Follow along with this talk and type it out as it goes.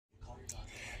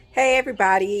Hey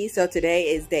everybody, so today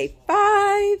is day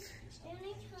 5.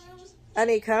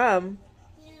 Honey, come.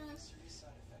 Yeah.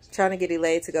 Trying to get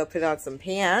Elaine to go put on some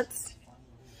pants.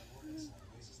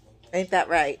 Ain't that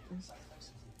right?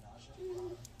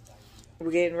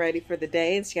 We're getting ready for the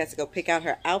day and she has to go pick out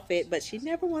her outfit, but she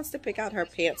never wants to pick out her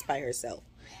pants by herself.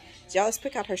 She always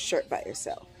pick out her shirt by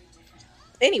herself.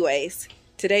 Anyways,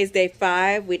 today's day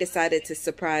 5. We decided to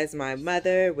surprise my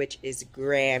mother, which is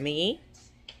Grammy,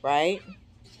 right?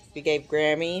 We gave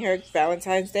Grammy her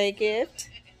Valentine's Day gift.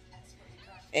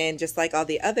 And just like all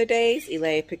the other days,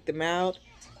 Elaine picked them out.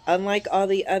 Unlike all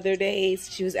the other days,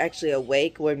 she was actually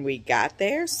awake when we got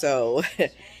there. So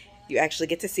you actually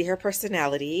get to see her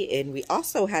personality. And we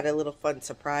also had a little fun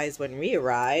surprise when we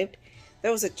arrived.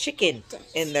 There was a chicken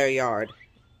in their yard.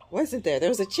 Wasn't there? There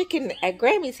was a chicken at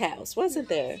Grammy's house, wasn't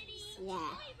there? Yeah.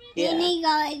 Yeah. Then he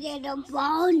go get a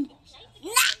bone.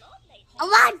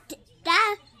 What?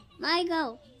 That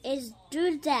Michael is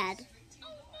do that.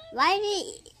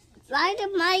 Why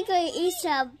did Michael eat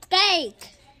a cake?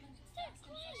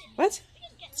 What?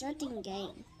 Certain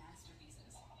game.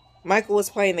 Michael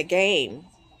was playing the game.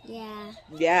 Yeah.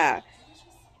 Yeah.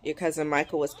 Your cousin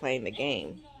Michael was playing the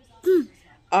game.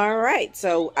 All right.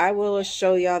 So I will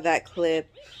show y'all that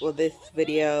clip, well, this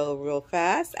video real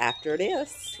fast after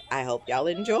this. I hope y'all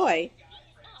enjoy.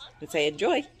 And say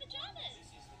enjoy.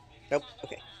 Nope.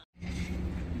 Okay.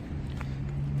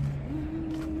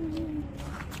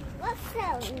 What's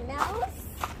that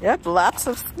nose? Yep. Lots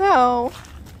of snow.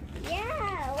 Yeah.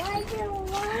 Why do you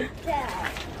want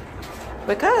that?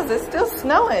 Because it's still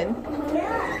snowing.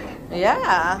 Yeah.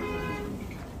 Yeah.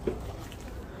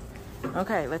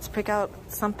 Okay, let's pick out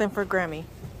something for Grammy.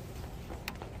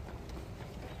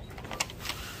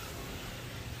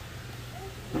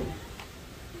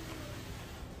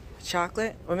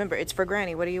 Chocolate? Remember, it's for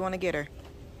Granny. What do you want to get her?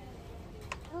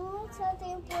 I want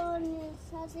something for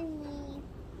something me.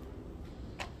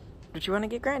 What you want to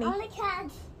get Granny? I want a cat.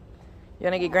 You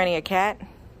want to get Granny a cat?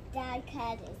 That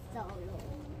cat is so low.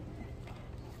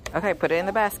 Okay, put it in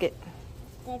the basket.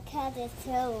 The cat is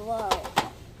so low.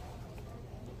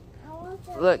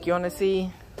 Look, you want to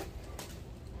see?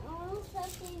 I want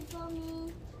something for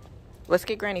me. Let's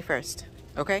get Granny first,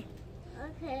 okay?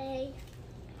 Okay.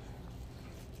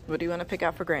 What do you want to pick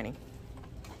out for Granny?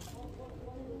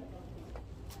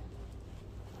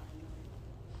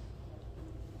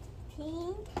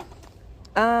 Pink.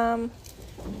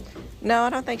 No, I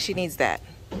don't think she needs that.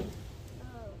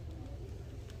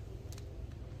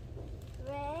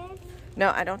 Red.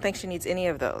 No, I don't think she needs any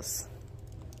of those.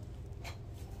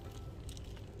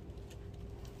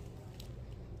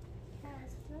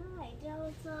 That's right.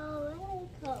 Those are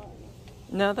unicorn.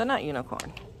 No, they're not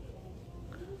unicorn.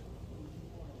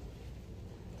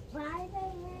 Why the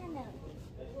random?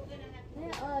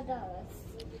 Where are those?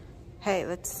 Hey,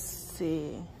 let's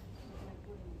see.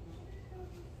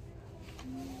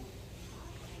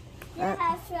 They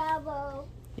have trouble.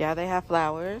 Yeah, they have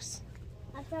flowers.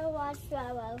 I don't want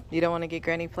trouble. You don't want to get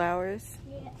Granny flowers?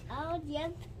 Yeah. Oh,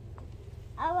 yes.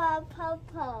 I want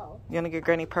purple. You want to get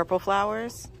Granny purple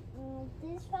flowers?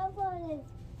 This purple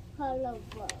is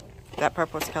colorful. That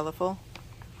purple's colorful.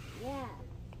 Yeah.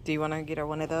 Do you want to get her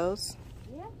one of those?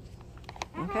 Yeah.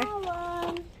 Okay. I have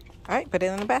one. All right, put it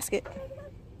in the basket.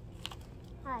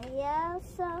 I have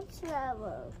some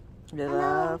trouble. You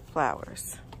love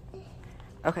flowers.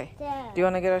 Okay. There. Do you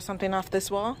want to get her something off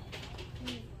this wall?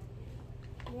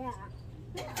 Yeah.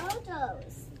 Where are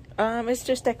those? It's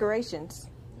just decorations.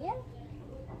 Yeah.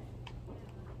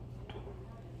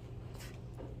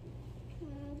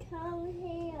 Come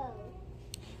here.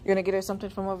 You're gonna get her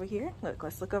something from over here? Look,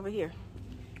 let's look over here.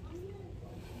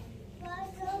 Why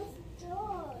those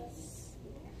doors?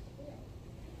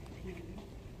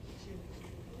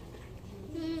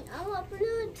 I want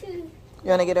blue too. You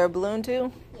wanna get her a balloon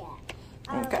too? Yeah.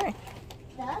 Okay.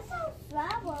 Those are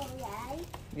flowers, right?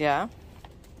 Yeah.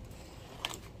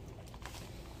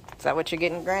 Is that what you're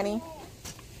getting, Granny?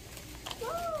 Oh,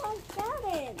 I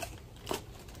got it.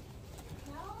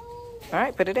 No. All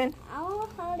right, put it in. I want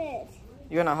to hold it.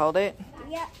 You wanna hold it?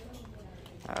 Yep.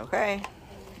 Okay.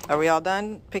 Are we all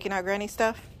done picking out Granny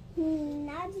stuff?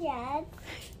 Not yet.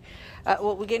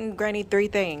 Well, we're getting Granny 3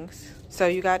 things. So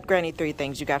you got Granny 3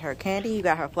 things. You got her candy, you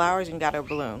got her flowers, and you got her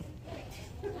balloon.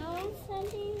 I want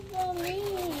something for me.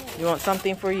 You want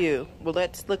something for you. Well,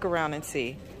 let's look around and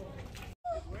see.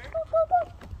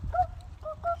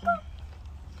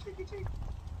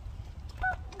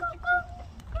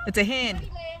 It's a hen.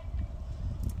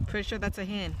 Pretty sure that's a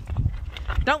hen.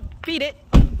 Don't feed it.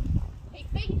 He's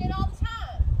feeding it all the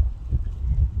time.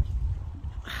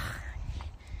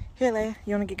 Here, Leia,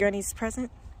 you want to get Granny's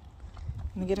present?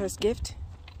 Let me get her gift.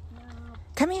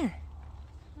 Come here.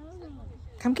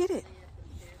 Come get it.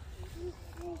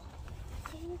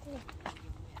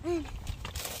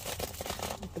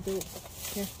 The boot.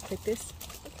 Here, take this.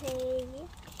 Okay.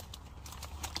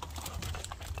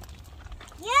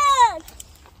 Yes!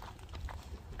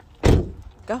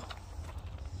 Go.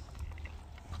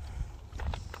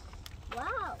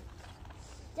 Wow.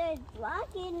 There's rock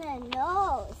in the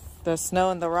nose. There's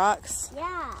snow in the rocks.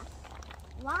 Yeah.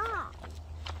 Why?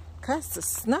 'Cause it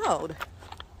snowed.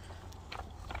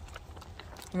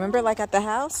 Remember, like at the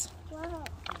house? Wow.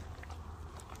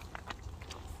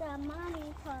 Some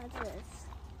mommy causes.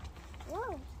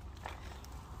 Whoa.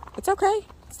 It's okay.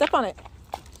 Step on it.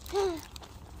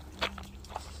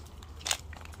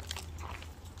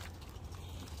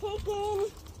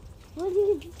 Chicken. What do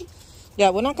you do? Yeah,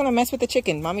 we're not gonna mess with the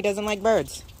chicken. Mommy doesn't like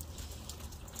birds.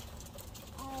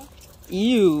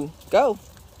 Ew. Go.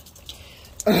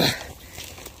 Ugh.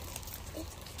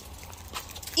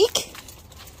 Eek.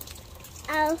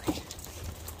 Oh.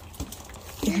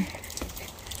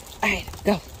 All right,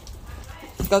 go.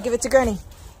 Go give it to Granny.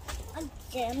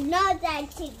 I'm not that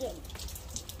chicken.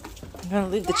 I'm gonna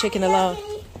leave the chicken alone.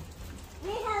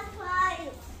 We have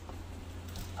flies.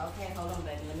 Okay, hold on,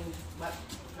 baby. Let me wipe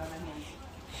my hands.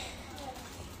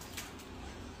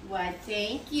 Why,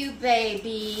 thank you,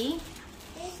 baby.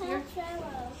 We have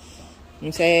travel.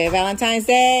 You say Valentine's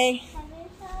Day.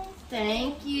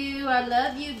 Thank you. I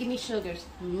love you. Give me sugars.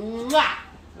 Mwah!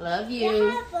 Love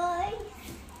you.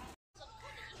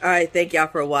 All right, thank y'all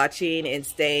for watching and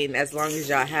staying as long as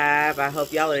y'all have. I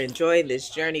hope y'all are enjoying this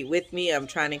journey with me. I'm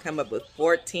trying to come up with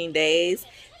 14 days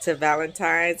to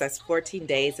Valentine's. That's 14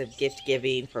 days of gift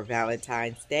giving for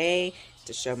Valentine's Day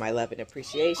to show my love and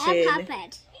appreciation. And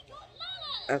puppet.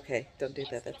 Okay, don't do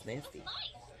that. That's nasty.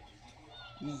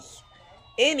 Yeesh.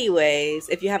 Anyways,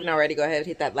 if you haven't already, go ahead and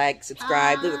hit that like,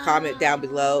 subscribe, leave a comment down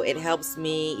below. It helps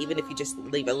me, even if you just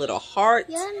leave a little heart.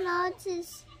 Your nose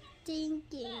is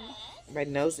stinky. My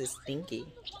nose is stinky.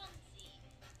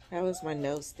 How is my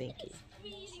nose stinky?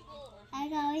 I'm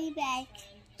going back.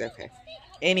 Okay.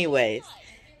 Anyways,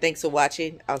 thanks for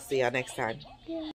watching. I'll see y'all next time.